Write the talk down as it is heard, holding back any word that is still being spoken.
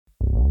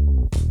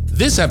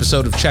This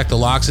episode of Check the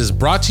Locks is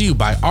brought to you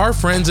by our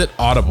friends at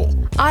Audible.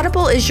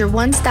 Audible is your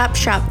one-stop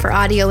shop for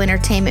audio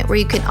entertainment where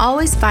you can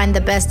always find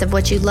the best of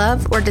what you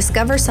love or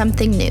discover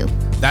something new.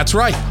 That's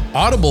right.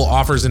 Audible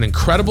offers an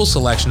incredible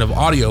selection of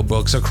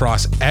audiobooks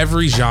across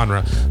every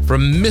genre,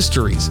 from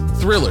mysteries,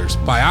 thrillers,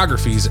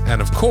 biographies,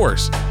 and of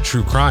course,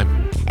 true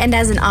crime. And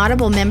as an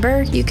Audible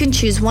member, you can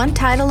choose one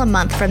title a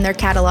month from their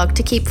catalog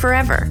to keep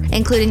forever,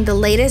 including the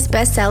latest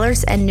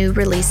bestsellers and new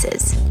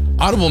releases.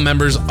 Audible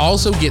members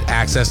also get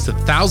access to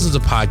thousands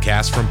of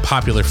podcasts from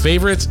popular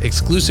favorites,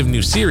 exclusive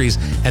new series,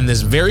 and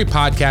this very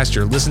podcast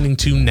you're listening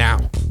to now.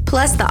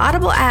 Plus, the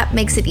Audible app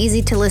makes it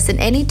easy to listen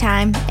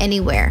anytime,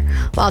 anywhere.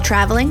 While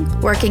traveling,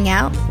 working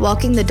out,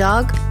 walking the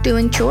dog,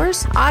 doing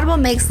chores, Audible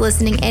makes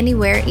listening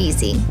anywhere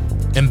easy.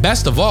 And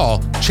best of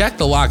all, Check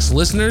the Locks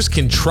listeners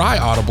can try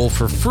Audible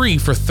for free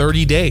for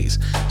 30 days.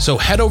 So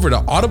head over to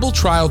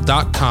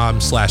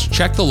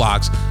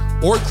audibletrial.com/checkthelocks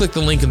or click the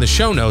link in the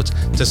show notes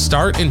to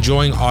start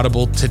enjoying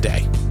Audible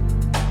today.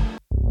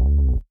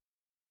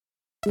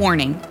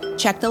 Warning,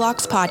 Check the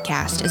Locks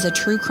podcast is a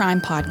true crime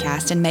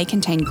podcast and may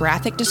contain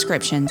graphic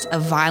descriptions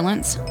of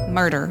violence,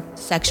 murder,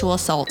 sexual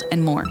assault,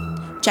 and more.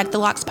 Check the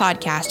Locks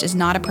podcast is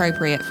not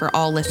appropriate for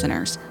all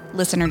listeners.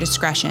 Listener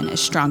discretion is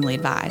strongly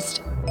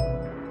advised.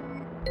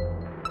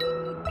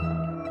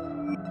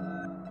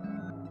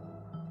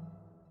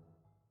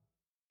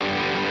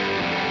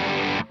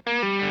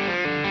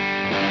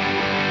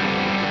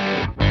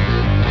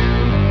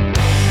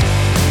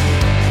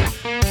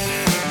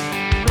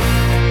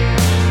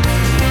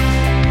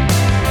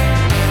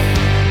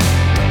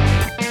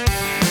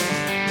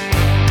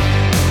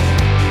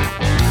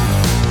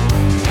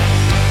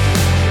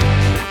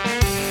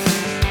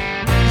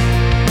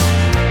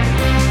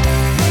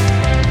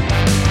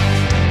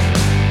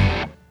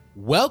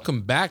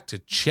 Welcome back to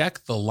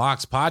Check the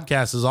Locks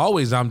podcast. As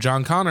always, I'm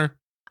John Connor.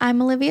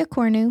 I'm Olivia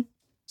Cornu.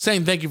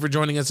 Saying thank you for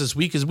joining us this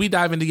week as we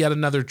dive into yet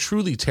another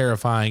truly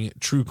terrifying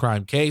true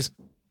crime case.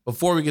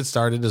 Before we get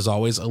started, as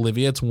always,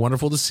 Olivia, it's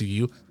wonderful to see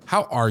you.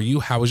 How are you?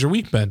 How has your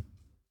week been?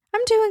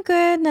 I'm doing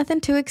good. Nothing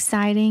too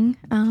exciting.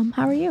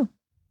 How are you?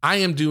 I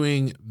am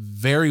doing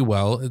very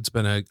well. It's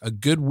been a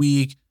good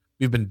week.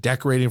 We've been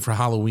decorating for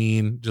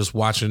Halloween, just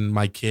watching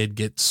my kid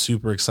get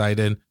super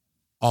excited.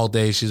 All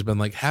day she's been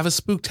like, have a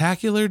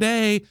spooktacular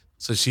day.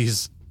 So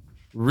she's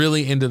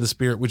really into the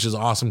spirit, which is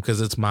awesome because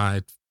it's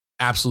my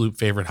absolute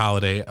favorite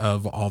holiday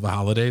of all the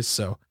holidays.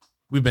 So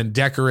we've been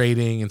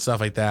decorating and stuff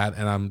like that.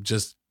 And I'm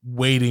just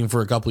waiting for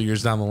a couple of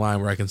years down the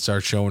line where I can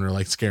start showing her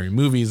like scary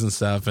movies and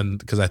stuff. And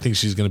because I think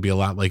she's going to be a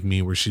lot like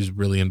me where she's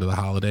really into the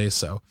holidays.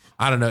 So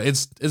I don't know.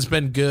 It's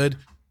been good.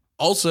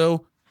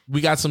 Also, we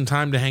got some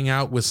time to hang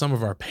out with some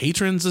of our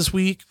patrons this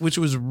week, which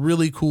was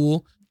really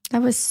cool.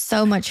 That was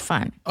so much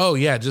fun. Oh,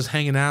 yeah. Just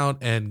hanging out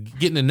and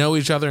getting to know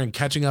each other and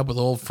catching up with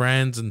old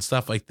friends and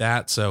stuff like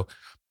that. So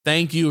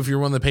thank you if you're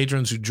one of the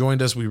patrons who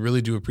joined us. We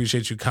really do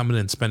appreciate you coming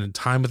and spending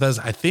time with us.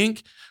 I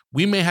think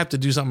we may have to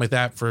do something like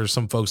that for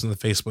some folks in the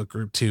Facebook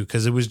group, too,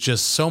 because it was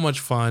just so much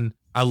fun.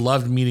 I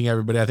loved meeting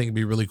everybody. I think it'd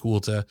be really cool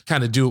to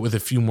kind of do it with a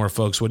few more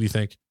folks. What do you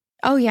think?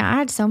 Oh, yeah. I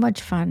had so much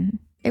fun.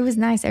 It was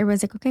nice.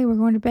 Everybody's like, okay, we're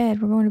going to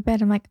bed. We're going to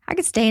bed. I'm like, I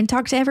could stay and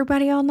talk to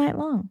everybody all night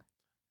long.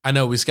 I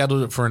know we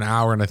scheduled it for an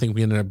hour and I think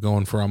we ended up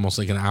going for almost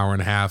like an hour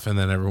and a half. And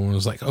then everyone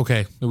was like,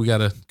 okay, we got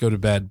to go to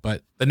bed.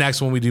 But the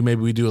next one we do,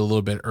 maybe we do a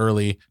little bit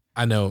early.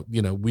 I know,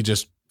 we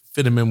just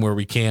fit them in where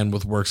we can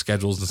with work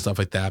schedules and stuff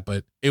like that.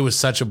 But it was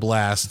such a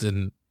blast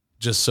and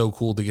just so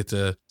cool to get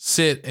to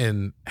sit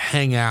and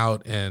hang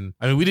out. And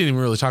I mean, we didn't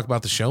even really talk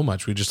about the show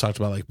much. We just talked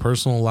about like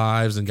personal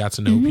lives and got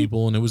to know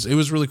people. And it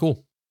was really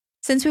cool.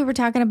 Since we were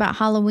talking about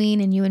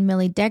Halloween and you and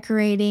Millie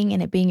decorating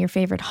and it being your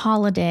favorite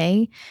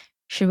holiday,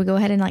 should we go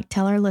ahead and like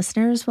tell our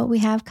listeners what we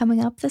have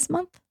coming up this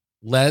month?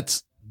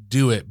 Let's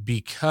do it,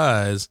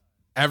 because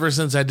ever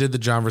since I did the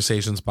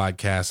Jonversations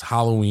podcast,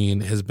 Halloween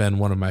has been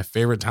one of my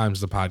favorite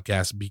times of the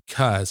podcast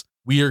because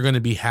we are going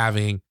to be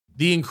having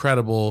the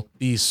incredible,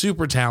 the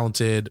super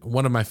talented,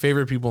 one of my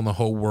favorite people in the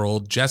whole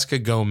world, Jessica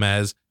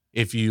Gomez.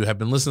 If you have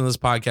been listening to this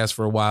podcast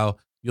for a while,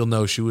 you'll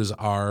know she was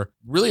our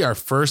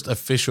first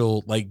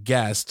official like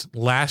guest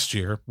last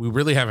year. We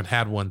really haven't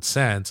had one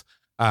since.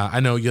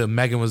 I know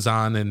Megan was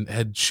on and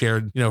had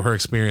shared, her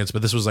experience,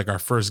 but this was like our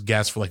first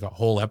guest for like a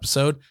whole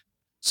episode.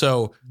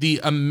 So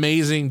the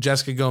amazing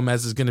Jessica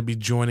Gomez is going to be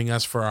joining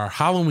us for our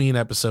Halloween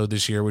episode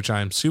this year, which I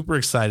am super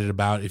excited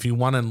about. If you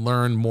want to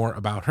learn more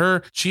about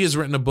her, she has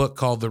written a book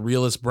called The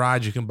Realist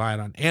Bride. You can buy it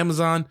on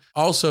Amazon.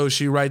 Also,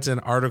 she writes an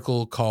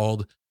article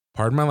called,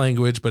 pardon my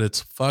language, but it's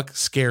Fuck,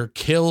 Scare,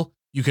 Kill.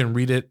 You can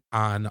read it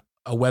on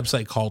a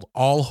website called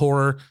All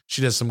Horror.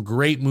 She does some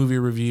great movie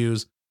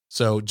reviews.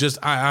 So just,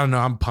 I don't know,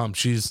 I'm pumped.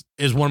 She's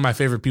one of my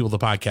favorite people to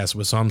podcast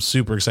with. So I'm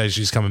super excited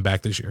she's coming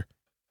back this year.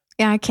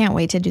 Yeah, I can't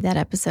wait to do that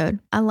episode.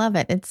 I love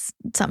it. It's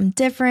something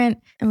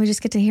different. And we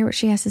just get to hear what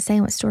she has to say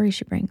and what stories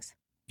she brings.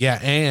 Yeah.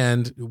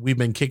 And we've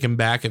been kicking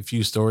back a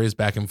few stories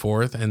back and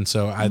forth. And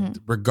so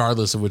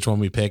regardless of which one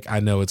we pick, I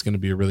know it's going to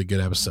be a really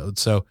good episode.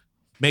 So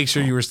make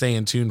sure you were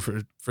staying tuned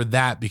for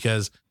that,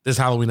 because this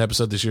Halloween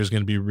episode this year is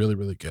going to be really,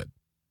 really good.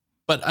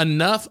 But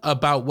enough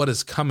about what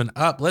is coming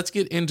up. Let's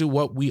get into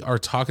what we are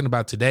talking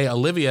about today.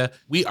 Olivia,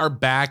 we are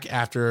back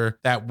after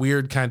that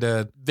weird kind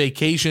of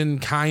vacation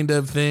kind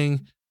of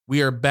thing.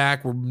 We are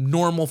back. We're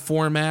normal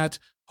format.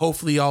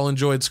 Hopefully y'all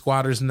enjoyed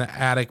Squatters in the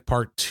Attic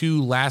Part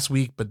 2 last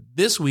week, but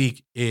this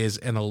week is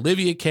an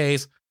Olivia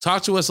case.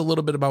 Talk to us a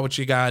little bit about what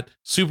you got.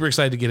 Super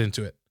excited to get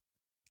into it.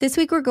 This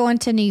week we're going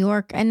to New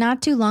York, and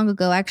not too long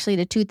ago, actually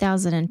to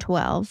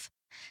 2012.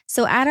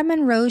 So Adam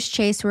and Rose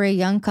Chase were a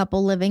young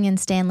couple living in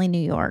Stanley, New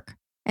York.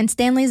 And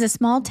Stanley is a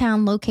small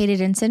town located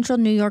in central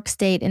New York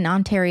State in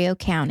Ontario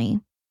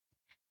County.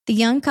 The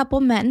young couple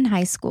met in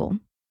high school,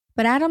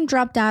 but Adam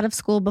dropped out of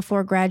school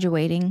before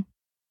graduating.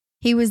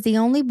 He was the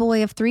only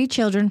boy of 3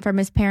 children from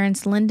his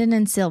parents, Lyndon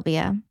and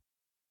Sylvia.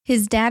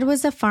 His dad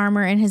was a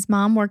farmer and his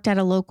mom worked at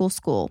a local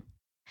school.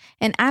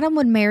 And Adam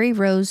would marry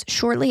Rose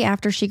shortly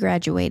after she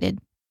graduated.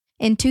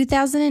 In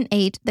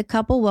 2008, the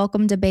couple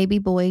welcomed a baby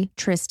boy,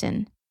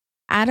 Tristan.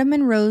 Adam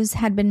and Rose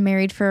had been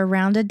married for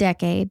around a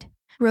decade.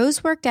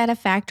 Rose worked at a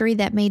factory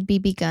that made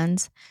BB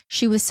guns.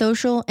 She was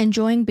social,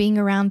 enjoying being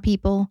around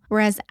people,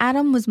 whereas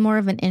Adam was more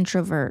of an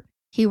introvert.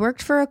 He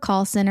worked for a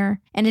call center,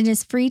 and in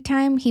his free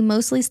time, he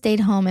mostly stayed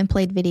home and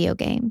played video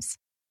games.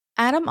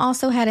 Adam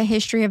also had a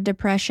history of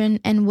depression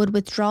and would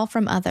withdraw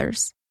from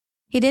others.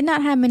 He did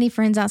not have many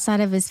friends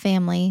outside of his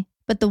family,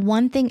 but the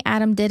one thing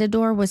Adam did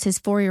adore was his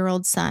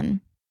 4-year-old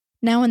son.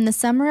 Now, in the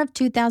summer of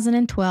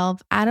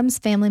 2012, Adam's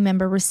family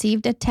member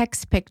received a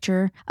text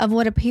picture of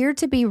what appeared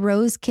to be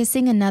Rose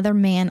kissing another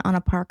man on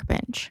a park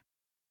bench.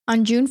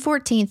 On June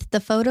 14th, the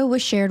photo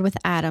was shared with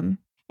Adam,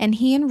 and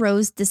he and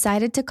Rose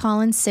decided to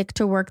call in sick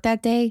to work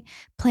that day,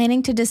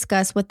 planning to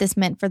discuss what this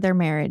meant for their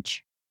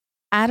marriage.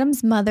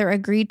 Adam's mother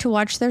agreed to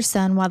watch their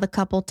son while the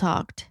couple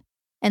talked.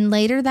 And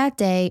later that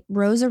day,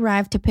 Rose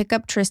arrived to pick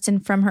up Tristan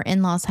from her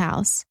in-laws'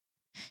 house.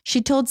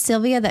 She told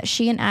Sylvia that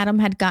she and Adam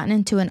had gotten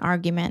into an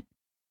argument.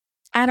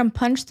 Adam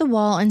punched the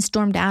wall and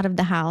stormed out of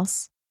the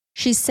house.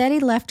 She said he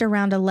left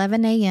around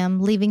 11 a.m.,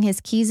 leaving his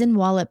keys and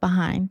wallet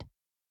behind.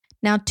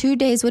 Now 2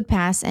 days would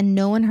pass and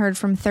no one heard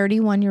from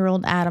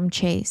 31-year-old Adam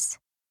Chase.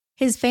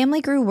 His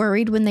family grew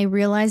worried when they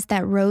realized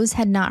that Rose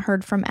had not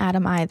heard from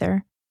Adam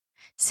either.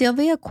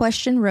 Sylvia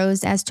questioned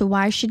Rose as to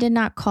why she did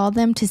not call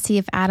them to see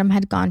if Adam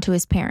had gone to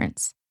his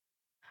parents.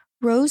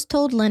 Rose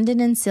told Lyndon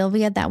and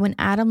Sylvia that when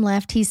Adam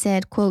left, he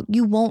said, quote,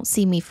 "You won't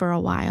see me for a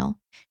while."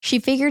 She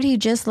figured he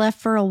just left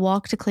for a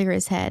walk to clear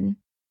his head.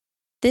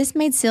 This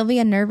made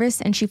Sylvia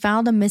nervous and she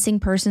filed a missing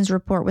persons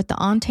report with the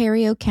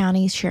Ontario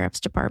County Sheriff's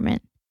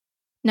Department.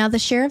 Now, the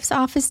Sheriff's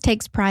Office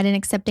takes pride in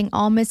accepting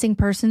all missing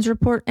persons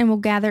report and will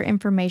gather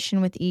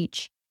information with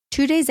each.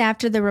 2 days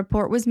after the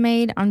report was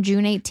made, on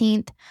June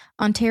 18th,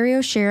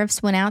 Ontario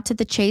sheriffs went out to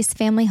the Chase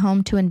family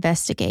home to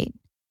investigate.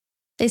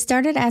 They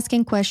started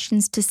asking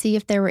questions to see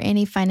if there were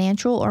any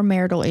financial or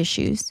marital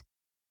issues.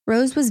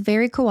 Rose was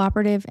very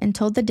cooperative and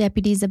told the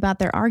deputies about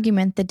their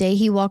argument the day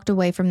he walked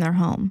away from their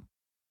home.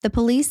 The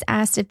police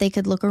asked if they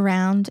could look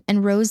around,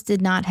 and Rose did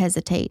not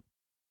hesitate.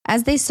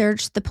 As they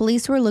searched, the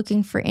police were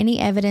looking for any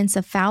evidence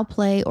of foul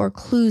play or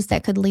clues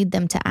that could lead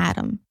them to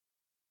Adam.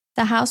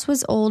 The house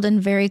was old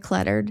and very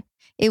cluttered.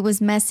 It was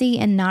messy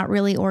and not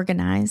really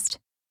organized.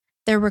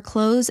 There were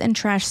clothes and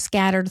trash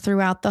scattered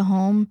throughout the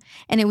home,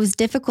 and it was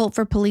difficult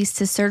for police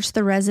to search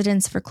the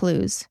residence for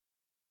clues.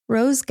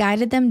 Rose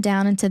guided them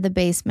down into the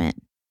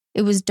basement.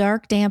 It was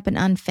dark, damp, and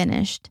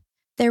unfinished.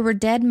 There were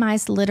dead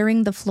mice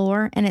littering the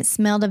floor, and it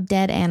smelled of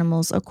dead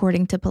animals,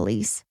 according to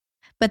police.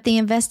 But the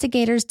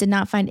investigators did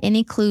not find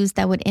any clues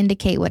that would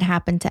indicate what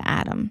happened to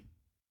Adam.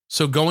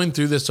 So going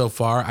through this so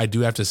far, I do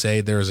have to say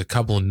there's a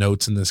couple of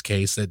notes in this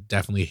case that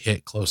definitely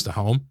hit close to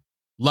home.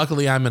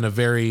 Luckily, I'm in a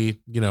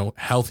very,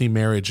 healthy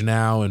marriage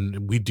now,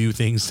 and we do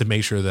things to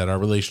make sure that our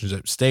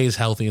relationship stays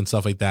healthy and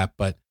stuff like that.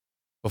 But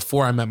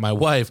before I met my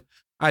wife,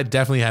 I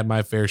definitely had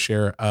my fair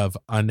share of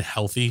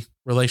unhealthy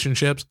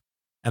relationships.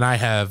 And I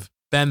have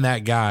been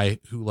that guy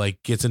who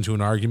gets into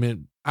an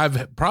argument.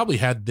 I've probably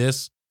had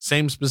this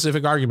same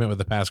specific argument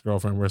with a past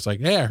girlfriend where it's like,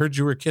 "Hey, I heard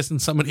you were kissing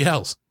somebody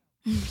else,"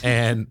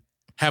 and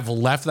have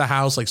left the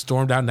house,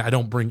 stormed out, and I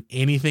don't bring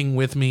anything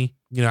with me.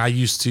 I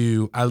used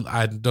to,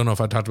 I don't know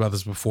if I talked about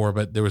this before,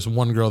 but there was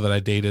one girl that I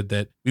dated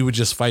that we would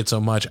just fight so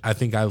much. I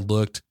think I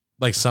looked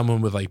like someone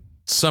with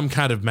some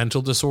kind of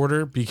mental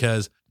disorder,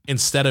 because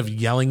instead of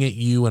yelling at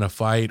you in a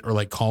fight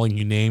or calling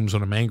you names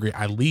when I'm angry,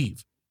 I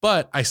leave.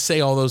 But I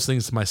say all those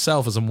things to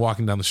myself as I'm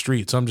walking down the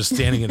street. So I'm just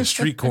standing in a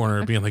street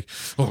corner being like,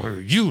 "Oh,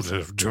 you,"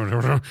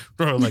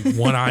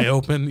 one eye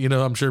open.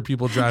 I'm sure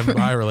people driving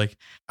by are like,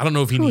 I don't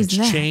know if he needs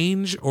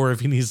change or if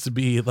he needs to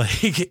be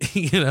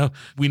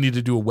we need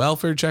to do a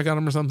welfare check on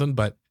him or something.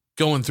 But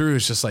going through,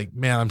 it's just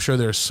man, I'm sure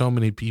there's so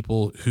many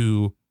people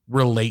who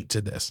relate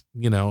to this,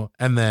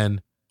 and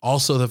then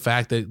also the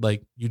fact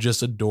that you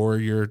just adore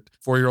your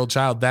 4-year-old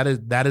child.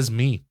 That is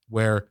me,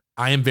 where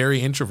I am very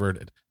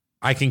introverted.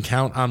 I can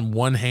count on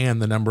one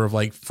hand the number of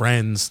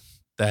friends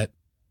that,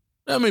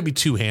 maybe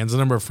 2 hands, the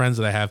number of friends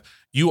that I have.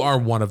 You are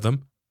one of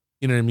them.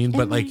 You know what I mean?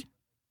 Mm-hmm.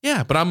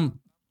 But but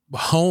I'm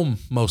home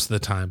most of the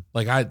time.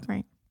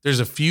 Right. There's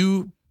a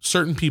few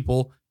certain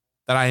people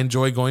that I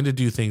enjoy going to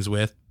do things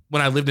with.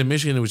 When I lived in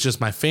Michigan, it was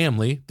just my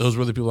family. Those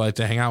were the people I like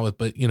to hang out with.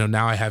 But,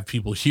 now I have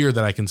people here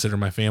that I consider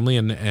my family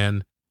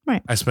and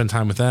Right. I spend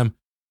time with them.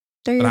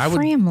 They're your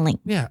family.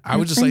 Yeah. I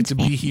would just like to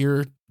be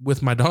here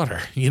with my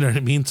daughter. You know what I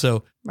mean?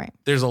 So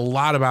there's a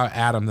lot about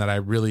Adam that I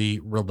really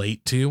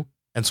relate to.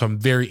 And so I'm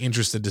very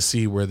interested to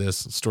see where this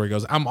story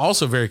goes. I'm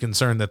also very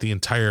concerned that the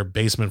entire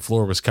basement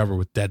floor was covered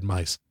with dead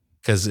mice,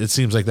 because it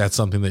seems like that's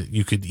something that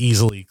you could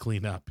easily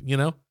clean up,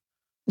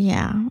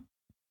 Yeah.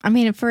 I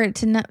mean, for it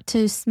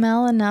to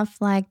smell enough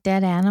like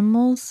dead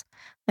animals,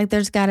 like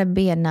there's got to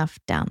be enough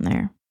down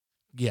there.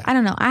 Yeah. I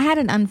don't know. I had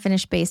an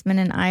unfinished basement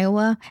in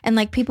Iowa, and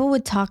like people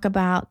would talk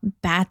about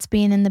bats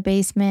being in the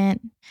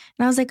basement. And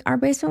I was like, our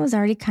basement was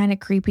already kind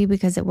of creepy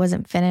because it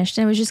wasn't finished.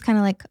 And it was just kind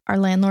of like our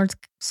landlords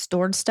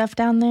stored stuff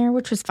down there,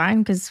 which was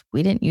fine because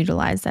we didn't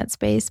utilize that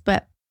space.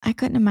 But I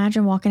couldn't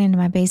imagine walking into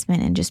my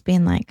basement and just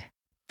being like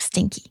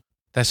stinky.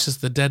 That's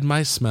just the dead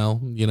mice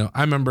smell.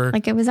 I remember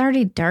like it was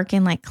already dark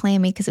and like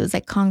clammy because it was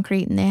like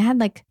concrete, and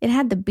it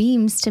had the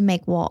beams to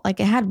make it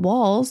had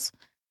walls.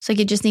 So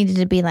it just needed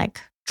to be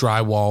like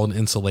drywall and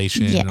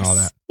insulation and all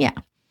that. Yeah.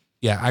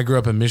 Yeah. I grew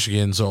up in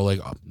Michigan. So like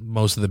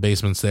most of the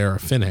basements there are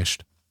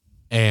finished,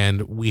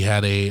 and we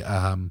had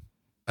a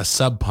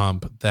sub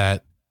pump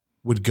that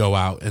would go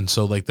out. And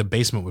so like the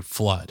basement would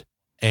flood,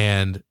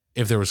 and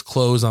if there was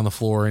clothes on the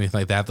floor or anything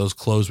like that, those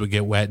clothes would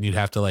get wet, and you'd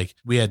have to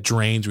we had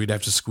drains we'd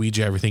have to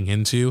squeegee everything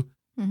into.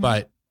 Mm-hmm.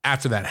 But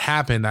after that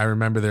happened, I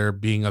remember there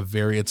being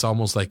it's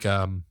almost like,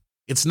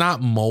 it's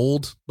not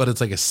mold, but it's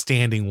like a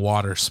standing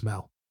water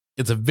smell.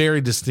 It's a very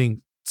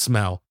distinct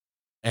smell.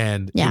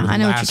 And yeah, I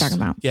know what you're talking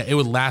about. Yeah. It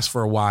would last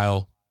for a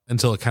while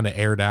until it kind of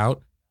aired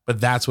out.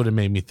 But that's what it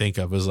made me think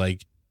of, was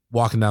like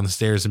walking down the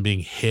stairs and being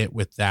hit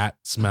with that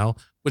smell,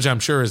 which I'm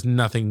sure is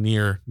nothing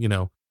near,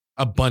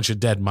 a bunch of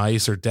dead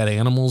mice or dead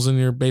animals in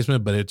your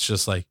basement, but it's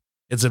just like,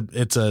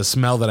 it's a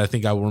smell that I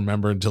think I will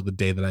remember until the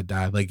day that I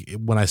die. Like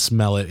when I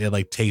smell it, it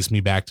like takes me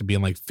back to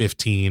being like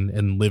 15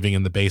 and living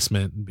in the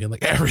basement and being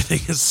like, everything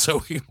is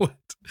soaking wet.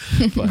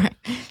 Right.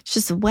 It's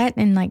just wet,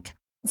 and like,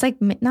 it's like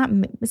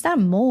it's not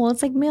mold.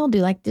 It's like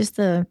mildew. Like just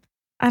I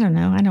don't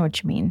know. I know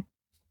what you mean.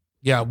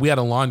 Yeah. We had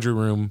a laundry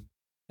room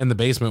in the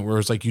basement where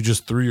it's like, you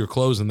just threw your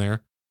clothes in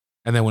there.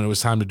 And then when it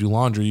was time to do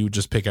laundry, you would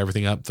just pick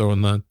everything up,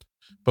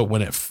 but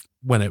when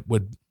it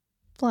would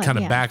flood, kind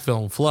of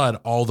backfill and flood,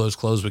 all those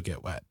clothes would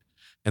get wet.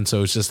 And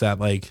so it's just that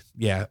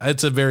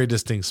it's a very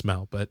distinct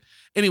smell. But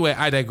anyway,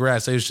 I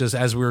digress. It was just,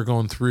 as we were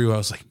going through, I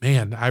was like,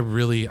 man,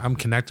 I'm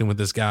connecting with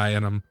this guy,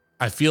 and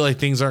I feel like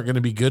things aren't going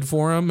to be good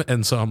for him.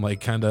 And so I'm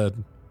like,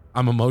 I'm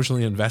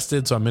emotionally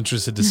invested. So I'm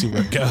interested to see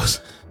where it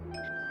goes.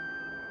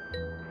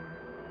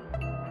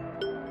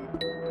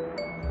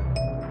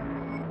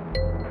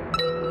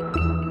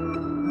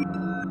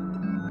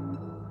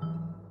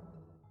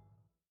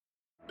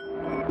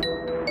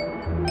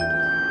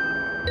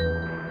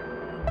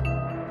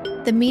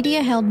 The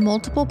media held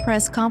multiple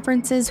press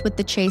conferences with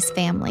the Chase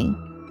family.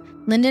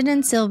 Lyndon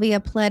and Sylvia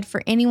pled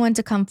for anyone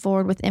to come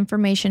forward with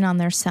information on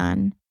their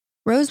son.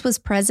 Rose was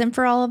present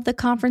for all of the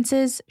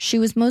conferences. She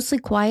was mostly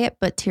quiet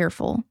but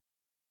tearful.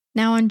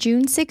 Now on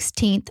June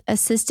 16th,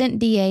 Assistant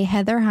DA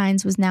Heather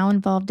Hines was now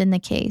involved in the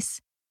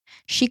case.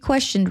 She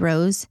questioned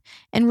Rose,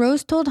 and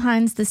Rose told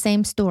Hines the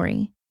same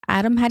story.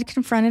 Adam had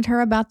confronted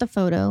her about the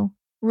photo.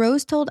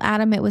 Rose told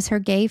Adam it was her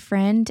gay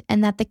friend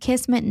and that the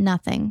kiss meant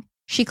nothing.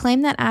 She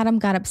claimed that Adam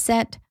got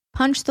upset,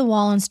 punched the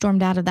wall, and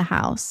stormed out of the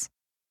house.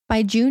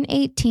 By June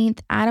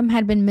 18th, Adam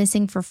had been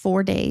missing for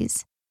 4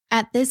 days.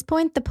 At this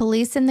point, the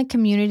police and the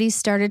community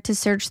started to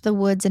search the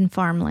woods and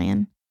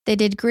farmland. They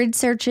did grid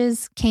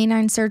searches,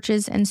 canine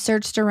searches, and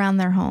searched around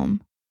their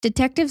home.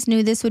 Detectives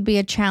knew this would be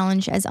a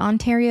challenge as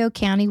Ontario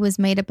County was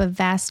made up of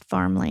vast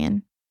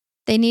farmland.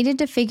 They needed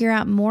to figure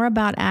out more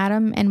about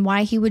Adam and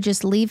why he would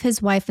just leave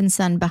his wife and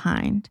son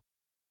behind.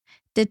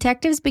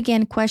 Detectives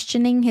began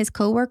questioning his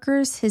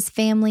coworkers, his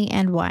family,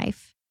 and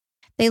wife.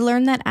 They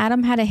learned that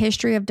Adam had a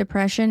history of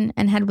depression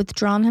and had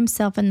withdrawn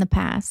himself in the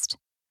past.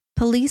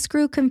 Police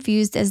grew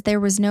confused as there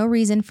was no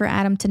reason for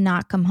Adam to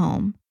not come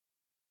home.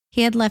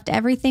 He had left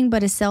everything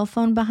but his cell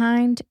phone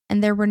behind,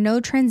 and there were no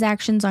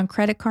transactions on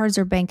credit cards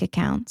or bank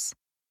accounts.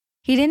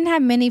 He didn't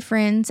have many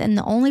friends, and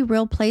the only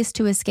real place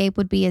to escape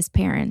would be his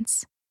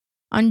parents.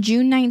 On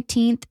June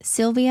 19th,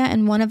 Sylvia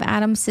and one of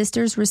Adam's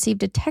sisters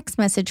received a text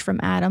message from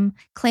Adam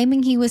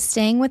claiming he was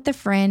staying with a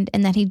friend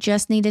and that he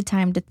just needed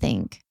time to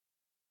think.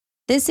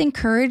 This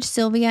encouraged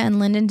Sylvia and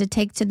Lyndon to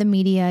take to the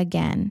media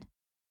again.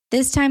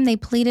 This time they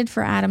pleaded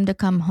for Adam to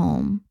come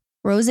home.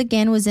 Rose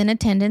again was in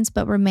attendance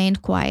but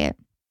remained quiet.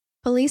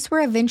 Police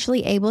were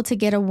eventually able to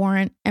get a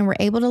warrant and were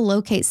able to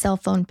locate cell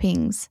phone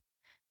pings.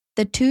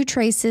 The two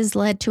traces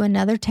led to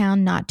another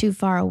town not too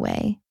far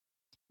away.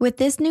 With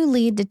this new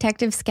lead,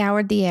 detectives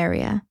scoured the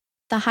area.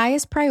 The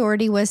highest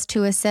priority was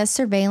to assess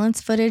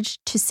surveillance footage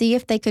to see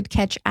if they could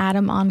catch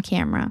Adam on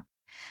camera.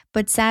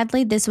 But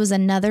sadly, this was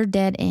another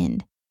dead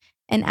end,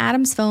 and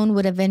Adam's phone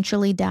would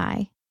eventually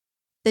die.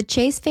 The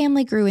Chase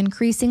family grew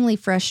increasingly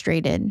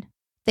frustrated.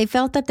 They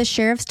felt that the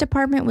sheriff's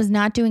department was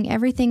not doing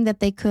everything that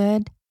they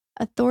could.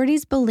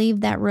 authorities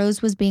believed that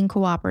Rose was being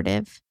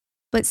cooperative.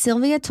 But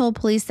Sylvia told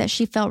police that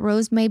she felt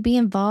Rose may be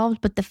involved,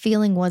 but the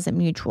feeling wasn't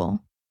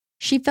mutual.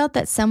 She felt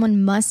that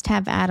someone must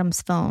have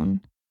Adam's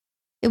phone.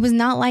 It was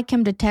not like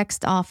him to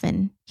text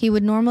often. He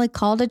would normally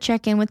call to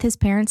check in with his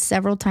parents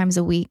several times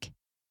a week.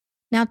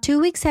 Now, 2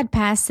 weeks had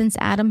passed since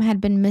Adam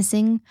had been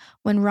missing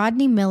when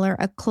Rodney Miller,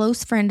 a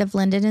close friend of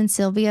Lyndon and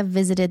Sylvia,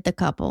 visited the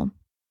couple.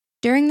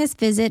 During this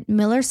visit,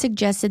 Miller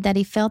suggested that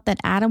he felt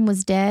that Adam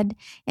was dead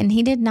and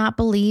he did not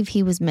believe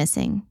he was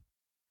missing.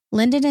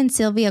 Lyndon and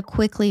Sylvia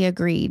quickly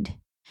agreed.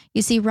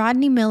 You see,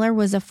 Rodney Miller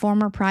was a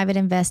former private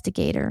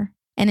investigator,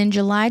 and in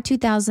July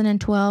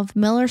 2012,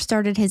 Miller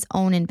started his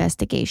own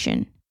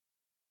investigation.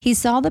 He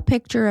saw the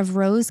picture of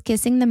Rose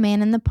kissing the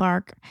man in the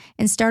park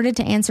and started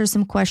to answer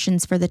some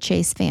questions for the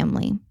Chase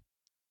family.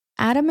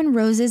 Adam and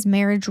Rose's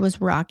marriage was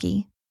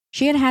rocky.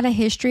 She had had a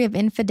history of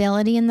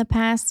infidelity in the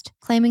past,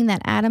 claiming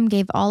that Adam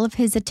gave all of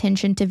his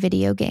attention to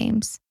video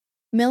games.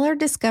 Miller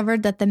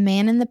discovered that the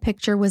man in the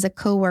picture was a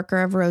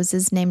co-worker of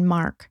Rose's named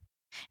Mark.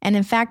 And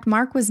in fact,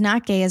 Mark was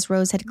not gay as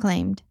Rose had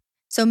claimed.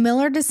 So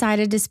Miller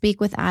decided to speak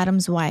with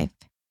Adam's wife.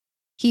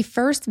 He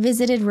first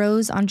visited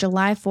Rose on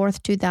July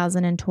 4th,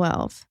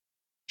 2012.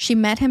 She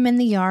met him in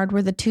the yard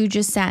where the two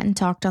just sat and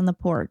talked on the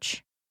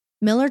porch.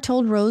 Miller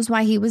told Rose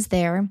why he was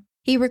there.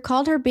 He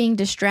recalled her being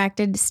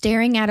distracted,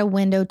 staring at a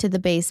window to the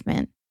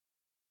basement.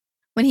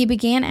 When he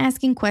began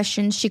asking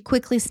questions, she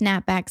quickly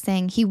snapped back,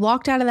 saying, "He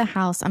walked out of the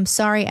house. I'm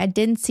sorry, I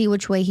didn't see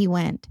which way he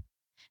went."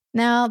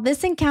 Now,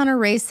 this encounter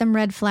raised some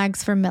red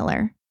flags for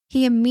Miller.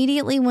 He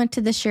immediately went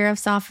to the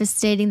sheriff's office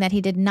stating that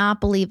he did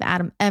not believe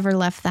Adam ever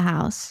left the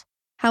house.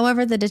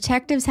 However, the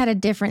detectives had a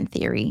different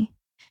theory.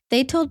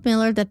 They told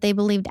Miller that they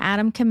believed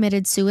Adam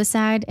committed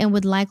suicide and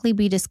would likely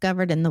be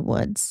discovered in the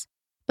woods.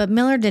 But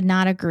Miller did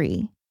not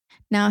agree.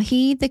 Now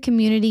he, the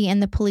community,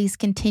 and the police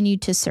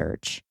continued to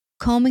search,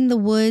 combing the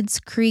woods,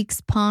 creeks,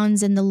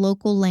 ponds, and the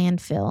local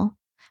landfill.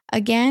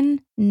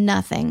 Again,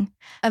 nothing.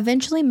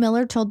 Eventually,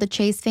 Miller told the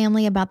Chase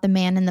family about the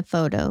man in the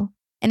photo,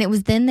 and it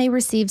was then they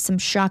received some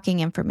shocking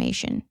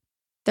information.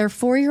 Their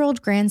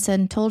 4-year-old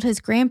grandson told his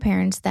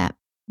grandparents that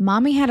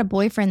Mommy had a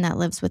boyfriend that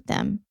lives with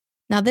them.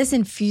 Now, this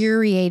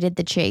infuriated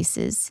the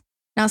Chases.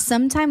 Now,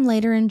 sometime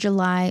later in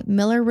July,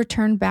 Miller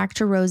returned back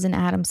to Rose and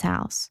Adam's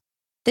house.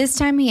 This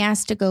time he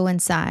asked to go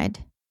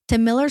inside. To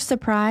Miller's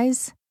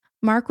surprise,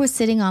 Mark was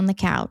sitting on the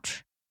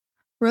couch.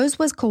 Rose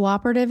was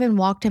cooperative and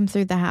walked him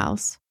through the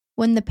house.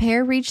 When the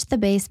pair reached the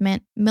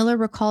basement, Miller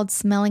recalled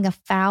smelling a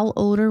foul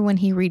odor when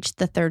he reached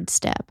the 3rd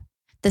step,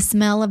 the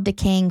smell of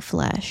decaying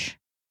flesh.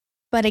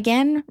 But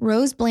again,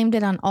 Rose blamed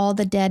it on all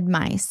the dead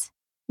mice.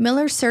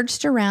 Miller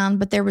searched around,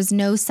 but there was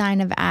no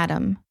sign of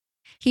Adam.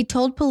 He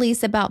told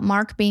police about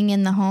Mark being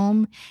in the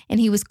home, and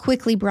he was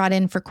quickly brought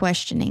in for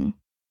questioning.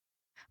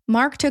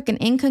 Mark took an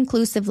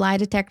inconclusive lie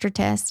detector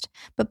test,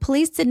 but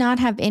police did not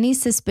have any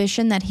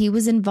suspicion that he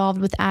was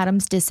involved with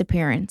Adam's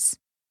disappearance.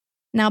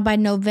 Now, by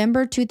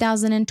November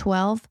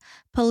 2012,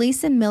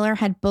 police and Miller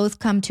had both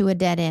come to a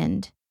dead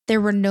end.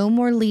 There were no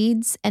more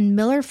leads, and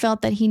Miller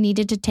felt that he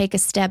needed to take a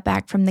step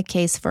back from the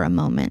case for a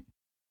moment.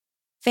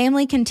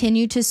 Family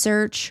continued to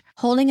search,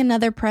 holding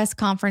another press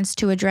conference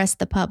to address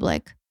the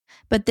public.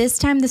 But this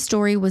time the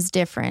story was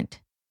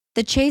different.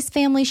 The Chase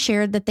family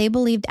shared that they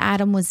believed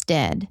Adam was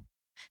dead.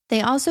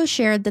 They also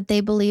shared that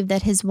they believed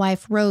that his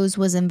wife Rose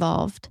was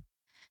involved.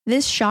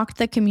 This shocked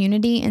the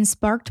community and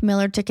sparked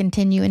Miller to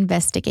continue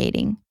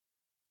investigating.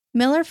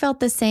 Miller felt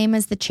the same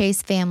as the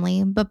Chase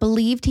family, but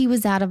believed he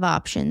was out of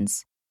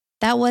options.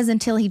 That was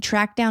until he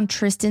tracked down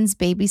Tristan's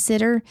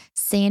babysitter,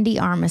 Sandy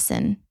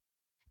Armisen.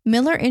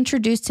 Miller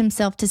introduced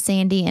himself to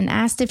Sandy and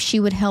asked if she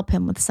would help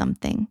him with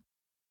something.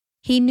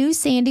 He knew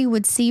Sandy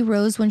would see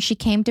Rose when she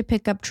came to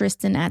pick up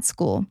Tristan at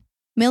school.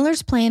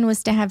 Miller's plan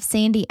was to have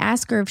Sandy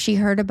ask her if she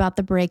heard about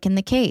the break in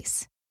the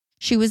case.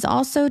 She was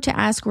also to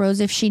ask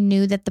Rose if she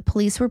knew that the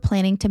police were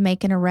planning to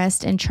make an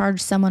arrest and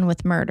charge someone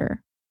with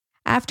murder.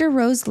 After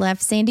Rose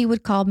left, Sandy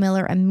would call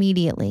Miller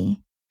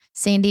immediately.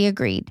 Sandy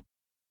agreed.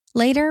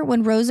 Later,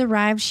 when Rose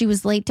arrived, she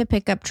was late to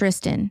pick up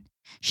Tristan.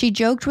 She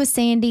joked with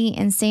Sandy,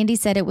 and Sandy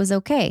said it was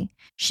okay.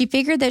 She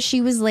figured that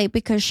she was late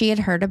because she had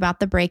heard about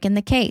the break in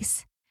the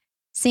case.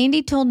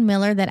 Sandy told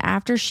Miller that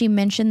after she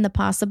mentioned the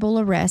possible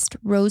arrest,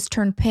 Rose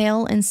turned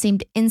pale and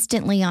seemed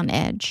instantly on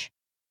edge.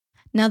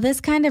 Now,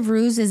 this kind of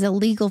ruse is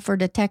illegal for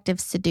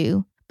detectives to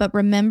do, but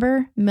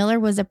remember, Miller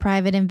was a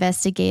private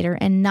investigator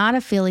and not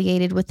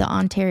affiliated with the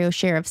Ontario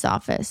Sheriff's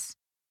Office.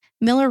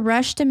 Miller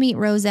rushed to meet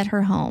Rose at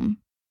her home.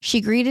 She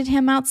greeted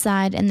him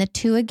outside, and the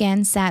two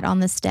again sat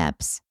on the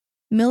steps.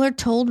 Miller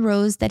told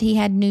Rose that he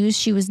had news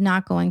she was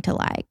not going to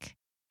like.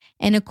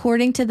 And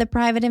according to the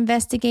private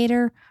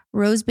investigator,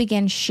 Rose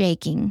began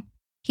shaking.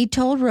 He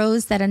told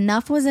Rose that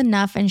enough was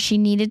enough and she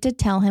needed to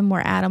tell him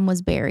where Adam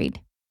was buried.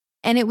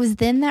 And it was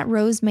then that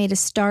Rose made a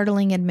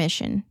startling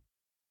admission.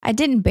 "I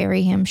didn't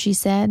bury him," she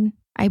said.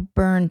 "I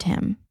burned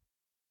him."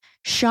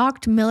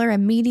 Shocked, Miller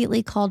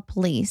immediately called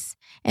police,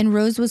 and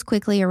Rose was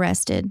quickly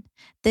arrested.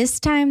 This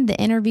time, the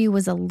interview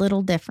was a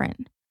little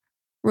different.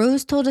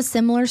 Rose told a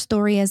similar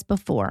story as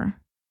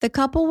before. The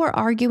couple were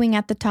arguing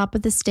at the top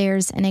of the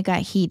stairs and it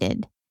got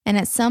heated, and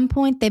at some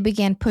point they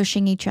began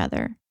pushing each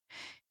other.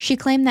 She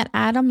claimed that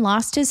Adam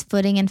lost his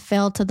footing and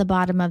fell to the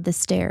bottom of the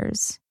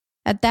stairs.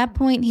 At that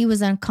point, he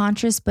was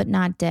unconscious but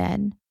not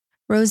dead.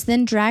 Rose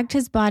then dragged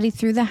his body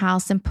through the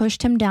house and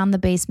pushed him down the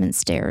basement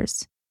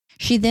stairs.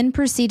 She then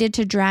proceeded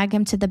to drag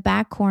him to the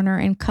back corner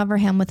and cover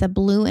him with a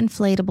blue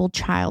inflatable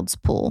child's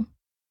pool.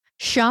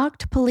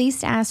 Shocked,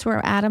 police asked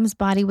where Adam's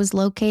body was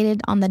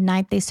located on the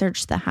night they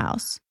searched the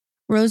house.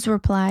 Rose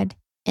replied,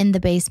 "In the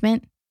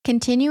basement."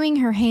 Continuing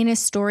her heinous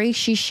story,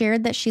 she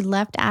shared that she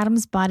left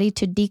Adam's body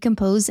to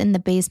decompose in the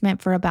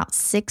basement for about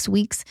 6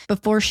 weeks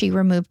before she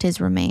removed his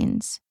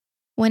remains.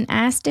 When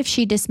asked if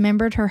she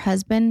dismembered her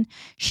husband,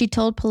 she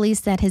told police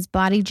that his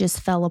body just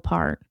fell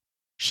apart.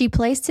 She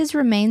placed his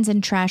remains in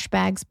trash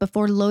bags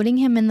before loading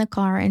him in the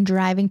car and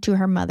driving to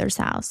her mother's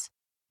house.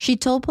 She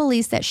told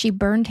police that she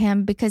burned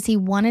him because he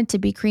wanted to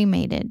be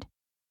cremated.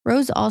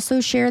 Rose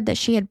also shared that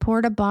she had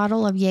poured a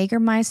bottle of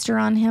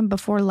Jägermeister on him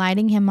before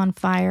lighting him on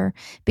fire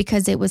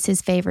because it was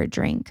his favorite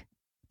drink.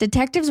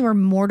 Detectives were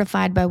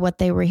mortified by what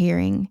they were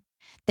hearing.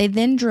 They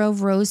then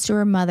drove Rose to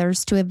her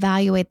mother's to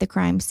evaluate the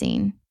crime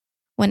scene.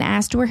 When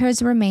asked where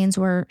his remains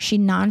were, she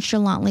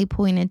nonchalantly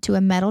pointed to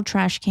a metal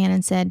trash can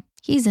and said,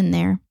 "He's in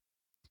there."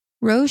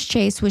 Rose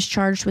Chase was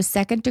charged with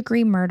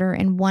second-degree murder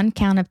and 1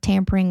 count of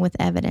tampering with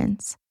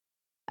evidence.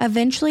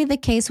 Eventually, the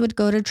case would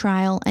go to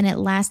trial, and it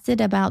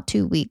lasted about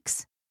 2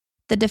 weeks.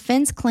 The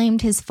defense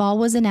claimed his fall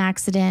was an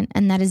accident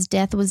and that his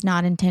death was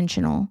not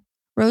intentional.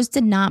 Rose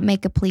did not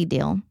make a plea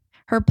deal.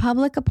 Her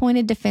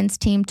public-appointed defense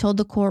team told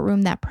the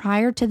courtroom that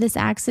prior to this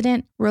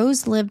accident,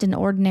 Rose lived an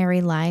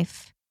ordinary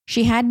life.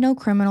 She had no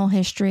criminal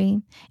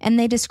history, and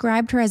they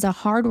described her as a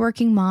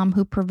hardworking mom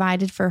who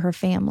provided for her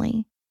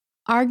family,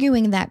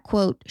 arguing that,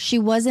 quote, "She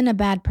wasn't a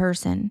bad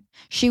person.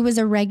 She was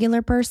a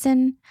regular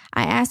person.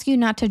 I ask you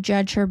not to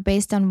judge her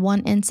based on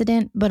one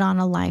incident, but on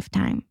a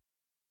lifetime."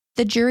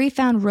 The jury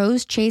found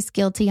Rose Chase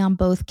guilty on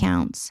both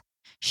counts.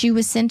 She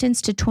was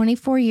sentenced to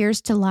 24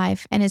 years to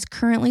life and is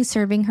currently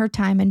serving her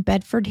time in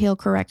Bedford Hill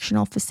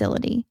Correctional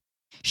Facility.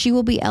 She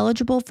will be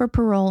eligible for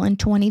parole in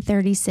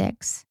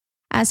 2036.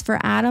 As for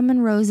Adam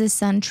and Rose's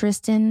son,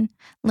 Tristan,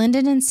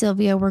 Lyndon and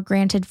Sylvia were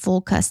granted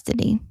full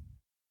custody.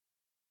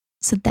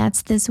 So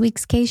that's this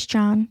week's case,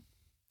 John.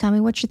 Tell me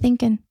what you're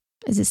thinking.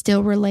 Is it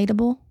still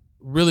relatable?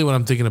 Really what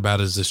I'm thinking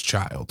about is this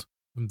child.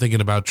 I'm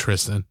thinking about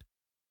Tristan,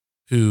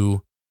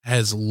 who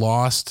has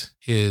lost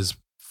his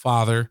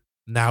father.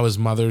 Now his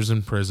mother's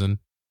in prison.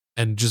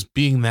 And just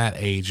being that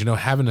age,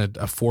 having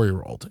a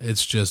 4-year-old,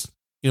 it's just,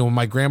 when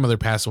my grandmother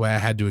passed away, I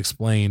had to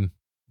explain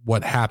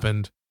what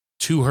happened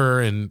to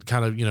her and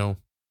kind of,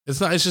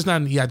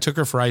 I took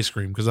her for ice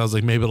cream because I was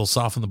like, maybe it'll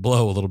soften the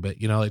blow a little bit,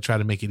 try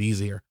to make it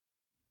easier.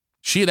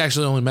 She had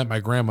actually only met my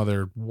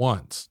grandmother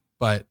once,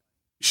 but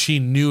she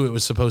knew it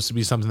was supposed to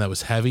be something that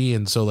was heavy.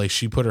 And so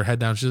she put her head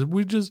down. She said,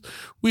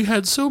 we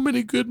had so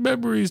many good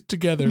memories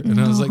together.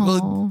 And I was like,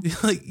 well,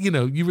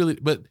 you really,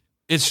 but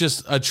it's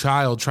just a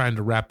child trying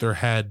to wrap their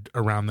head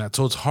around that.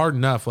 So it's hard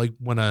enough,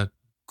 when a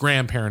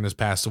grandparent has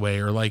passed away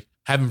or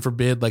heaven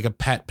forbid, a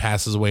pet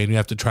passes away and you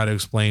have to try to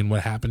explain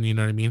what happened. You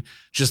know what I mean?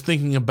 Just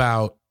thinking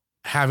about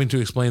having to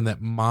explain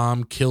that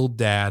mom killed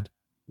dad,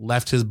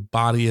 left his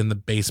body in the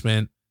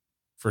basement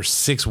for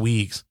 6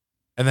 weeks,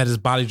 and that his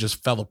body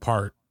just fell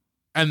apart.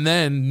 And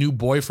then new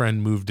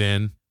boyfriend moved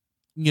in,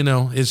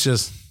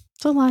 it's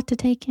a lot to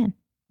take in.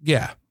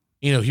 Yeah.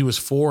 He was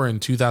 4 in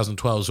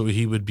 2012. So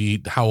he would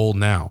be how old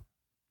now?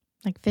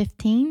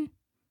 15?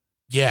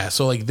 Yeah.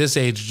 So this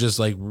age, just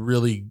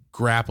really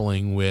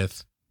grappling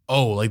with,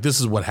 this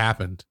is what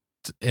happened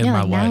in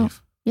my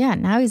life. Yeah.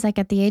 Now he's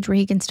at the age where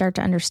he can start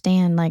to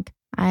understand,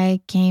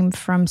 I came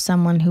from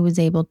someone who was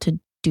able to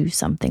do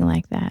something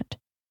like that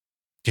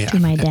to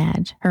my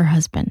dad, her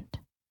husband.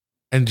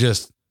 And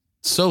just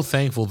so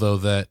thankful, though,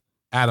 that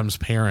Adam's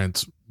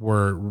parents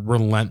were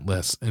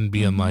relentless in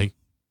being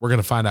we're going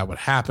to find out what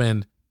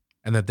happened,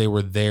 and that they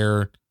were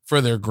there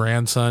for their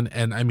grandson.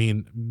 And I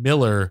mean,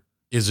 Miller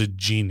is a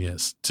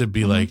genius to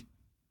be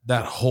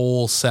that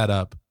whole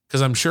setup.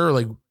 Because I'm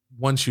sure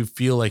once you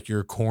feel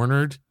you're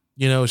cornered,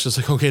 it's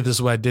just okay, this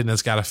is what I did. And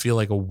it's got to feel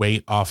like a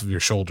weight off of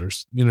your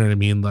shoulders. You know what I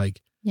mean?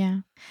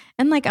 Yeah.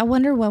 And I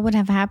wonder what would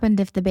have happened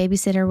if the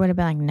babysitter would have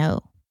been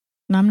no,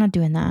 I'm not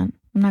doing that.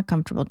 I'm not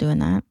comfortable doing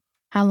that.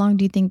 How long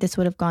do you think this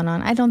would have gone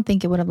on? I don't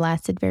think it would have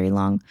lasted very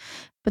long.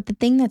 But the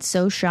thing that's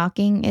so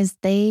shocking is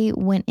they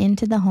went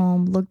into the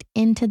home, looked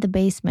into the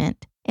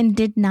basement, and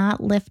did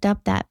not lift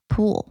up that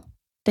pool.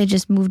 They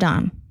just moved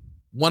on.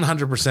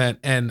 100%.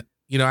 And,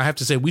 I have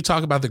to say, we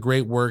talk about the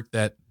great work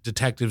that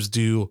detectives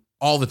do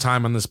all the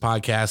time on this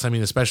podcast. I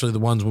mean, especially the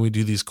ones when we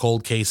do these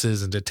cold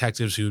cases and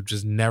detectives who've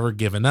just never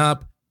given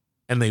up,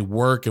 and they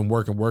work and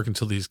work and work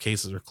until these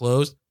cases are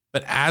closed.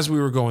 But as we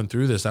were going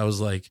through this, I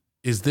was like,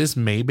 is this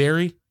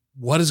Mayberry?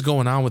 What is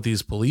going on with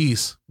these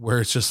police where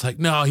it's just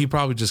no, he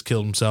probably just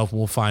killed himself and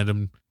we'll find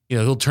him.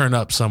 He'll turn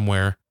up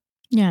somewhere.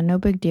 Yeah, no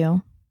big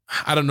deal.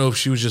 I don't know if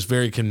she was just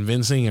very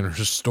convincing in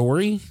her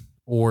story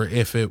or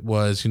if it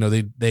was,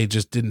 they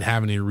just didn't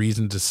have any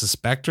reason to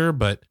suspect her.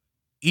 But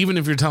even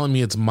if you're telling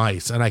me it's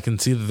mice and I can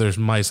see that there's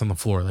mice on the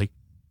floor, like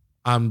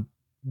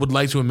would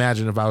like to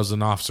imagine if I was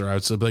an officer, I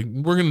would say like,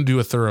 we're going to do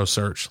a thorough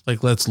search.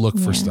 Like, let's look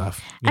for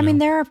stuff. I mean,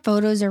 there are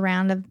photos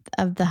around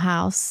of the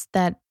house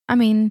that, I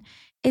mean,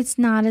 it's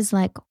not as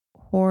like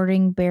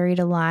Hoarding Buried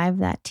Alive,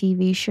 that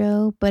TV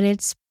show, but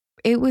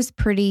it was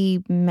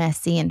pretty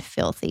messy and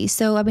filthy.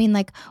 So, I mean,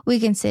 like I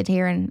can sit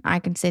here and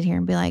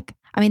be like,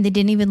 I mean, they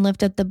didn't even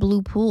lift up the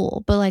blue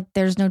pool, but like,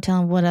 there's no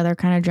telling what other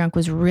kind of junk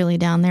was really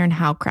down there and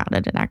how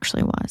crowded it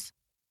actually was.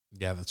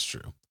 Yeah, that's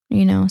true.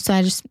 So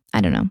I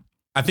don't know.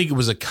 I think it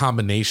was a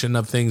combination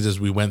of things as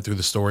we went through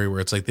the story where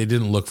it's like, they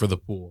didn't look for the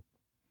pool.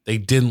 They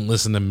didn't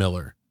listen to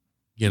Miller.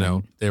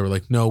 They were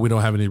like, no, we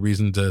don't have any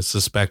reason to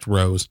suspect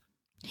Rose.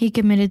 He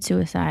committed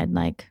suicide.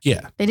 Like,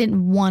 yeah, they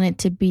didn't want it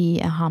to be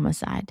a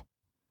homicide.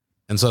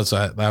 And so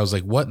I was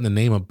like, what in the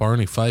name of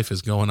Barney Fife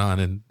is going on?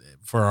 And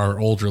for our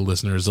older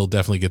listeners, they'll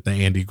definitely get the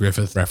Andy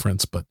Griffith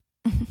reference, but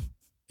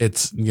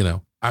it's,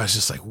 I was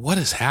just like, what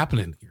is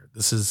happening here?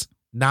 This is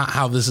not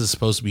how this is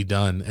supposed to be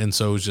done. And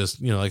so it was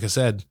just, like I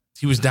said,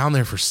 he was down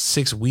there for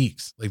 6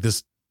 weeks. Like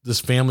this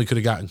family could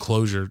have gotten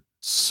closure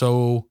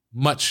so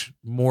much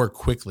more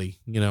quickly,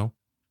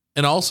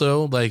 and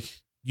also like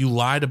you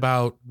lied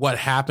about what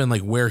happened,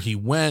 like where he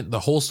went. The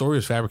whole story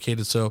was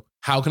fabricated. So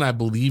how can I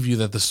believe you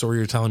that the story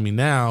you're telling me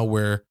now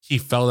where he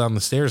fell down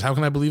the stairs, how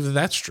can I believe that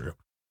that's true?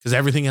 Because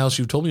everything else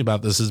you've told me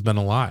about this has been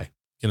a lie,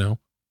 Yeah,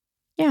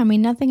 I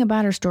mean, nothing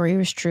about her story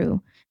was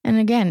true. And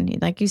again,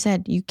 like you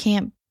said,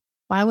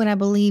 why would I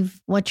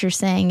believe what you're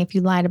saying if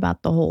you lied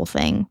about the whole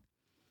thing?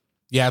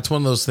 Yeah, it's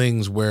one of those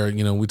things where,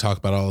 we talk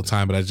about all the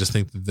time, but I just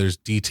think that there's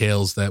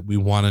details that we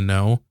want to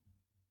know.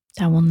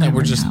 That we'll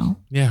never know.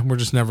 Yeah, we're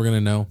just never going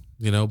to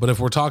know, But if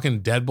we're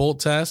talking deadbolt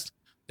test,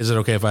 is it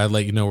okay if I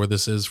let you know where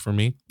this is for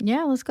me?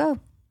 Yeah, let's go.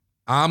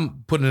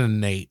 I'm putting in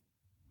an 8.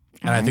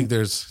 And I think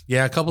there's,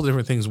 a couple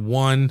different things.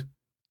 One,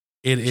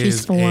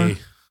 She's 4.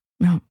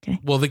 Okay.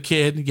 Well, the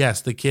kid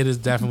is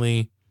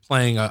definitely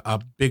playing a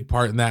big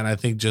part in that. And I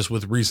think just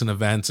with recent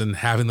events and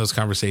having those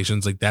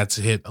conversations, like that's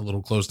hit a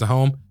little close to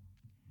home.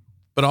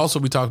 But also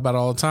we talk about it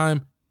all the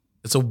time.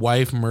 It's a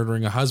wife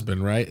murdering a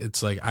husband, right?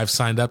 It's like, I've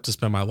signed up to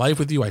spend my life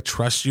with you. I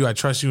trust you. I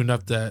trust you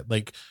enough to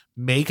like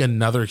make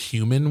another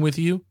human with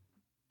you.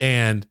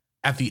 And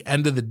at the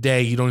end of the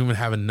day, you don't even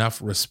have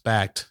enough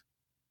respect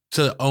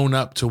to own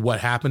up to what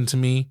happened to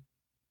me.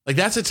 Like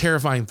that's a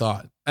terrifying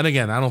thought. And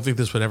again, I don't think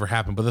this would ever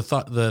happen, but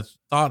the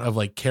thought of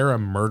like Kara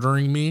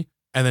murdering me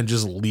and then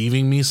just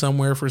leaving me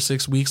somewhere for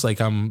 6 weeks, like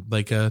I'm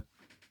like a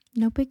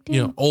no big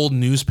deal, old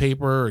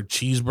newspaper or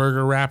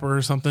cheeseburger wrapper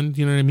or something.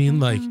 You know what I mean?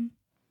 Like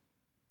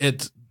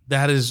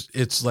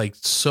it's like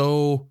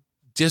so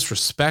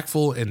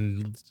disrespectful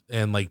and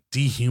like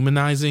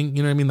dehumanizing.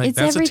 You know what I mean? Like it's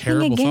that's a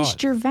terrible everything against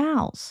thought. Your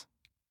vows.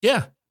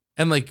 Yeah.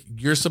 And like,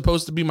 you're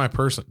supposed to be my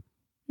person.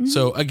 Mm-hmm.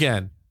 So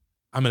again,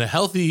 I'm in a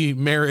healthy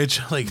marriage.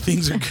 Like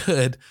things are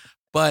good,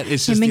 but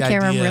it's just him and the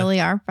Kara idea.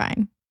 Really are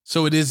fine.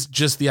 So it is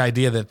just the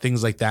idea that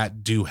things like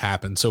that do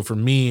happen. So for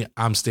me,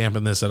 I'm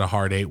stamping this at a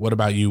hard 8. What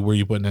about you? Where are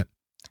you putting it?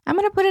 I'm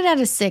going to put it at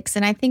a 6.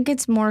 And I think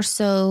it's more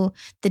so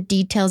the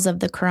details of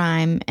the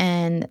crime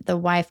and the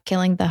wife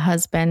killing the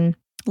husband,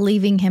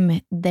 leaving him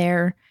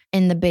there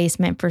in the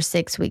basement for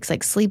 6 weeks,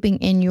 like sleeping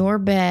in your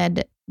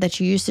bed that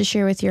you used to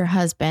share with your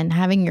husband,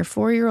 having your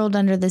 4-year-old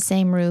under the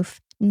same roof,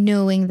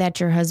 knowing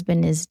that your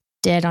husband is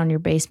dead on your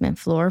basement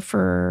floor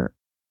for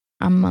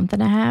a month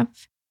and a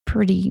half.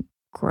 Pretty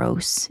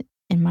gross,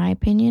 in my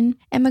opinion.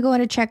 Am I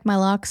going to check my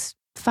locks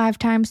 5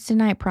 times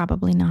tonight?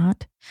 Probably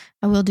not.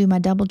 I will do my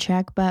double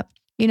check, but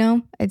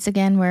it's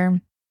again where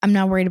I'm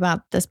not worried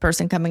about this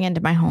person coming into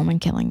my home and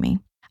killing me.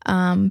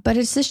 But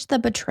it's just the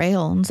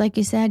betrayal. It's like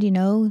you said,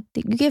 you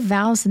give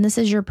vows and this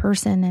is your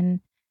person. And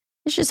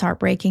it's just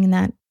heartbreaking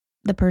that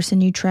the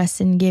person you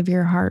trust and give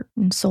your heart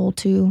and soul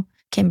to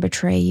can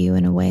betray you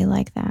in a way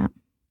like that.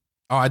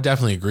 Oh, I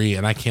definitely agree.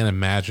 And I can't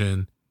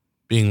imagine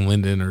being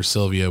Lyndon or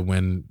Sylvia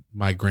when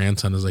my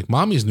grandson is like,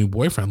 mommy's new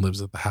boyfriend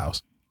lives at the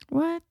house.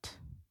 What?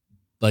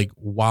 Like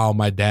while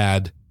my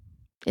dad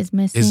is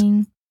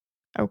missing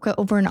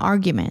over an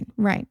argument.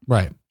 Right.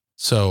 Right.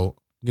 So,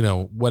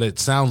 what it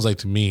sounds like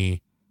to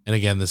me, and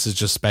again, this is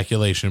just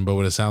speculation, but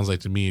what it sounds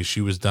like to me is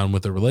she was done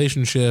with the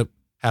relationship,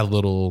 had a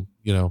little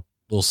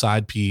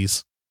side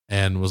piece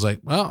and was like,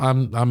 well,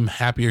 I'm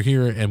happier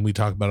here. And we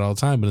talk about it all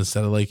the time. But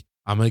instead of like,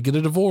 I'm going to get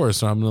a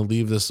divorce or I'm going to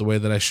leave this the way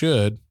that I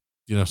should,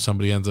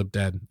 somebody ends up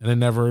dead. And it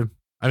never,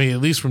 at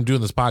least from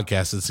doing this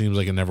podcast, it seems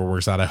like it never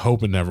works out. I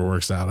hope it never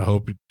works out. I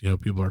hope,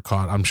 people are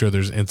caught. I'm sure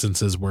there's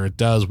instances where it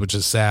does, which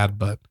is sad,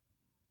 but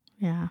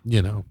yeah,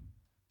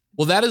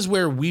 Well, that is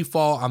where we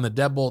fall on the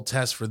deadbolt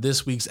test for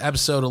this week's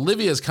episode.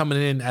 Olivia is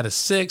coming in at a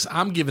 6.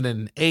 I'm giving it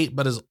an 8.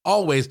 But as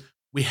always,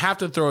 we have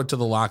to throw it to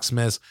the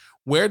locksmiths.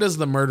 Where does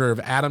the murder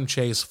of Adam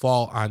Chase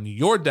fall on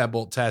your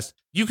deadbolt test?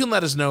 You can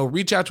let us know.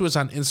 Reach out to us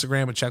on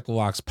Instagram at Check the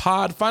Locks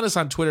Pod. Find us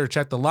on Twitter,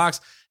 Check the Locks.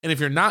 And if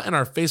you're not in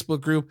our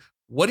Facebook group,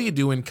 what are you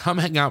doing? Come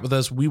hang out with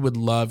us. We would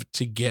love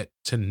to get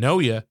to know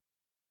you.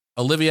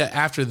 Olivia,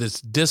 after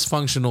this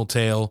dysfunctional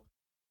tale,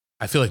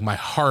 I feel like my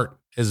heart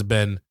has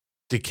been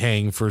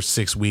decaying for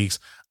 6 weeks.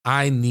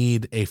 I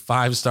need a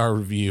 5-star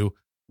review.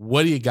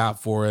 What do you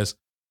got for us?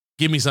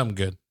 Give me something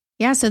good.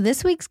 Yeah, so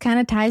this week's kind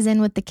of ties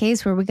in with the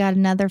case where we got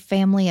another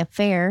family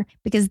affair,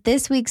 because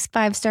this week's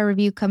 5-star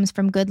review comes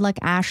from Good Luck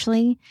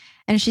Ashley.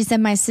 And she said,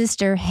 my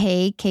sister,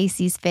 hey,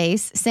 Casey's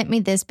face, sent me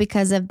this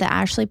because of the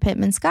Ashley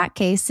Pittman Scott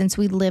case, since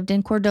we lived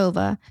in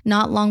Cordova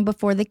not long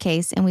before the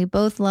case, and we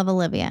both love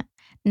Olivia.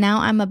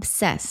 Now I'm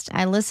obsessed.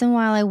 I listen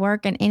while I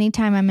work and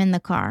anytime I'm in the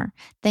car.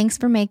 Thanks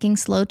for making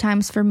slow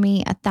times for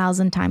me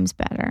 1,000 times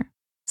better.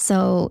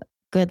 So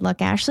Good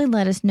Luck, Ashley.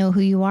 Let us know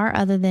who you are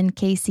other than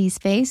Casey's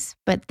face.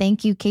 But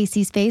thank you,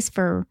 Casey's face,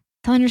 for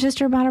telling your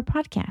sister about our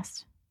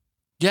podcast.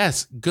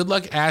 Yes. Good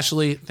luck,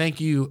 Ashley. Thank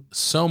you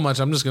so much.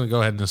 I'm just going to go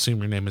ahead and assume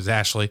your name is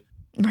Ashley.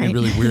 Right. It'd be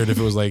really weird if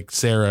it was like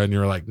Sarah and you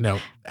were like, nope,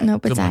 it's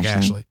good luck,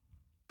 Ashley.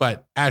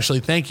 But Ashley,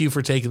 thank you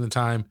for taking the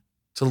time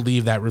to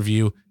leave that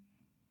review.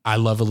 I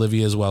love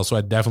Olivia as well, so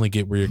I definitely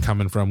get where you're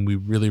coming from. We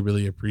really,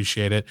 really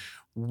appreciate it.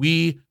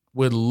 We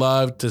would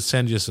love to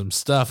send you some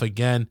stuff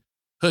again,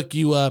 hook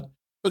you up,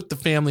 hook the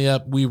family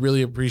up. We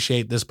really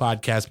appreciate this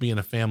podcast being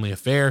a family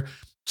affair.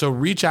 So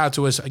reach out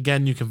to us.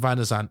 Again, you can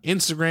find us on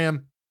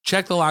Instagram,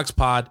 Check the Locks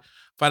Pod.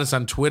 Find us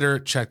on Twitter,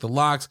 Check the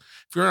Locks.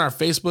 If you're in our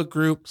Facebook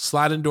group,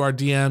 slide into our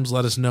DMs.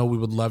 Let us know. We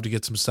would love to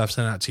get some stuff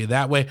sent out to you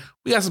that way.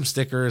 We got some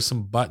stickers,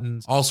 some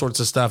buttons, all sorts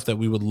of stuff that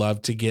we would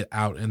love to get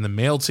out in the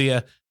mail to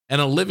you. And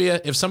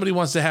Olivia, if somebody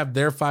wants to have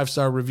their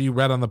 5-star review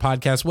read on the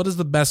podcast, what is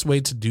the best way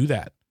to do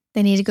that?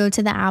 They need to go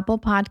to the Apple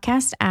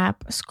Podcast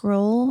app,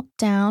 scroll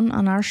down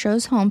on our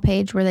show's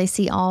homepage where they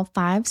see all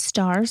 5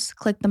 stars,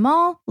 click them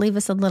all, leave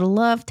us a little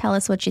love, tell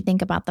us what you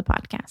think about the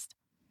podcast.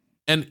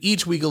 And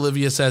each week,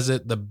 Olivia says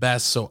it the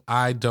best, so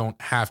I don't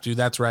have to.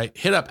 That's right.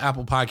 Hit up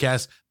Apple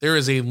Podcasts. There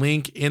is a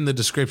link in the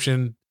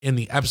description in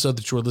the episode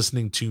that you are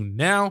listening to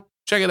now.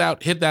 Check it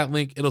out. Hit that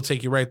link. It'll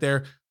take you right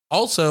there.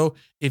 Also,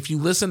 if you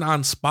listen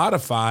on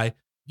Spotify,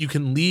 you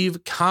can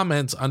leave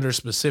comments under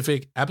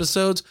specific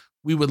episodes.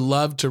 We would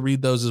love to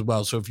read those as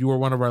well. So if you are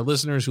one of our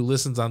listeners who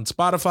listens on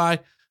Spotify,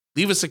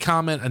 leave us a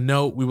comment, a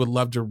note. We would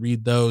love to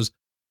read those,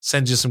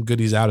 send you some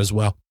goodies out as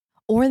well.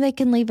 Or they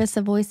can leave us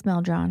a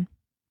voicemail, John.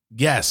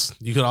 Yes,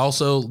 you can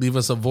also leave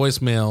us a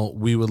voicemail.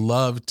 We would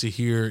love to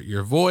hear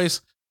your voice.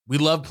 We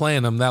love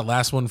playing them. That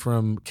last one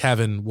from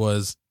Kevin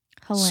was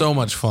hilarious. So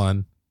much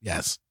fun.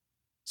 Yes.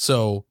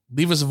 So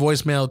leave us a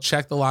voicemail,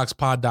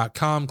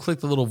 checkthelockspod.com, click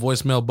the little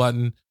voicemail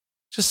button.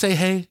 Just say,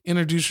 hey,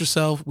 introduce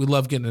yourself. We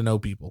love getting to know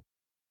people.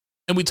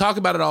 And we talk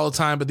about it all the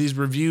time, but these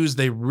reviews,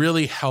 they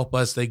really help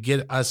us. They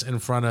get us in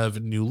front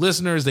of new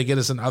listeners. They get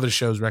us in other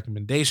shows'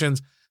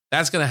 recommendations.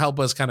 That's going to help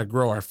us kind of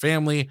grow our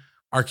family,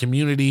 our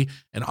community.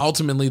 And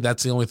ultimately,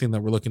 that's the only thing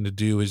that we're looking to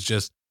do is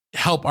just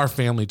help our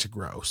family to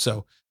grow.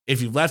 So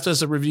if you've left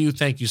us a review,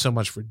 thank you so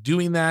much for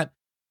doing that.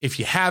 If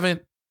you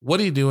haven't, what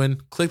are you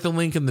doing? Click the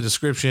link in the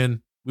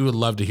description. We would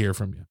love to hear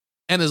from you.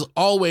 And as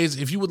always,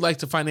 if you would like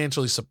to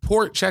financially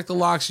support Check the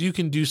Locks, you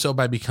can do so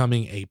by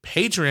becoming a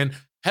patron.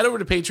 Head over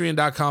to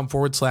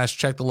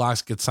patreon.com/Check the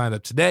Locks. Get signed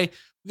up today.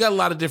 We got a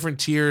lot of different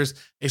tiers,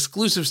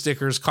 exclusive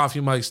stickers, coffee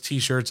mugs,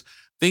 t-shirts,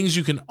 things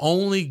you can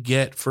only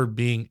get for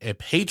being a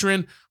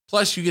patron.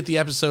 Plus, you get the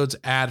episodes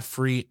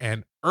ad-free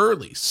and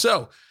early.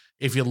 So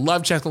if you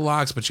love Check the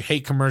Locks, but you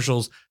hate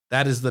commercials,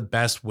 that is the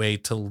best way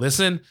to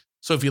listen.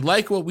 So if you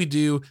like what we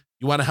do,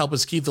 you want to help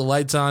us keep the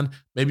lights on,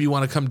 maybe you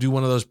want to come do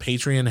one of those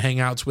Patreon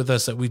hangouts with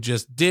us that we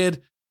just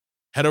did,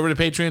 head over to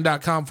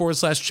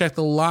patreon.com/Check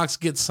the Locks.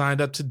 Get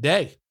signed up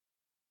today.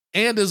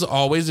 And as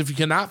always, if you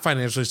cannot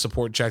financially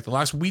support Check the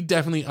Locks, we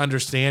definitely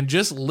understand.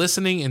 Just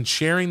listening and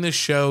sharing this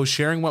show,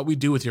 sharing what we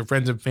do with your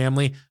friends and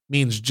family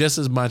means just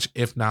as much,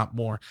 if not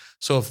more.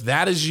 So if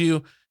that is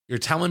you, you're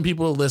telling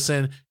people to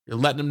listen, you're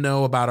letting them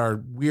know about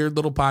our weird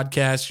little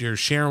podcast, you're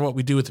sharing what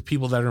we do with the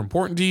people that are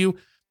important to you,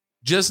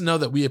 just know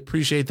that we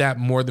appreciate that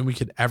more than we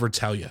could ever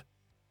tell you.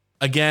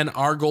 Again,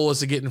 our goal is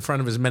to get in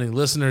front of as many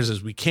listeners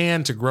as we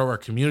can to grow our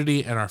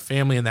community and our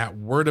family, and that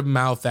word of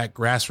mouth, that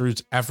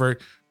grassroots effort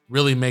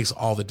really makes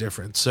all the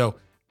difference. So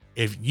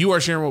if you are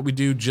sharing what we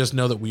do, just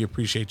know that we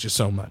appreciate you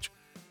so much.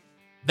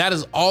 That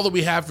is all that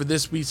we have for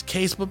this week's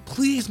case, but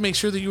please make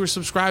sure that you are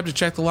subscribed to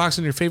Check the Locks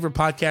on your favorite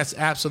podcast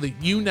app so that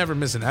you never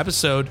miss an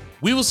episode.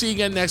 We will see you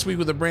again next week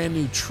with a brand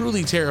new,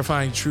 truly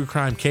terrifying true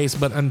crime case.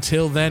 But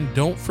until then,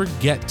 don't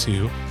forget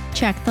to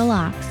Check the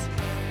Locks.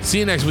 See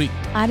you next week.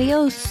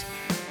 Adios.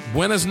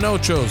 Buenas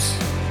noches.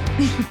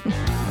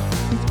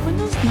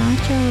 Buenos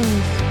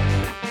nachos.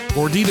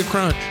 Gordita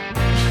crunch.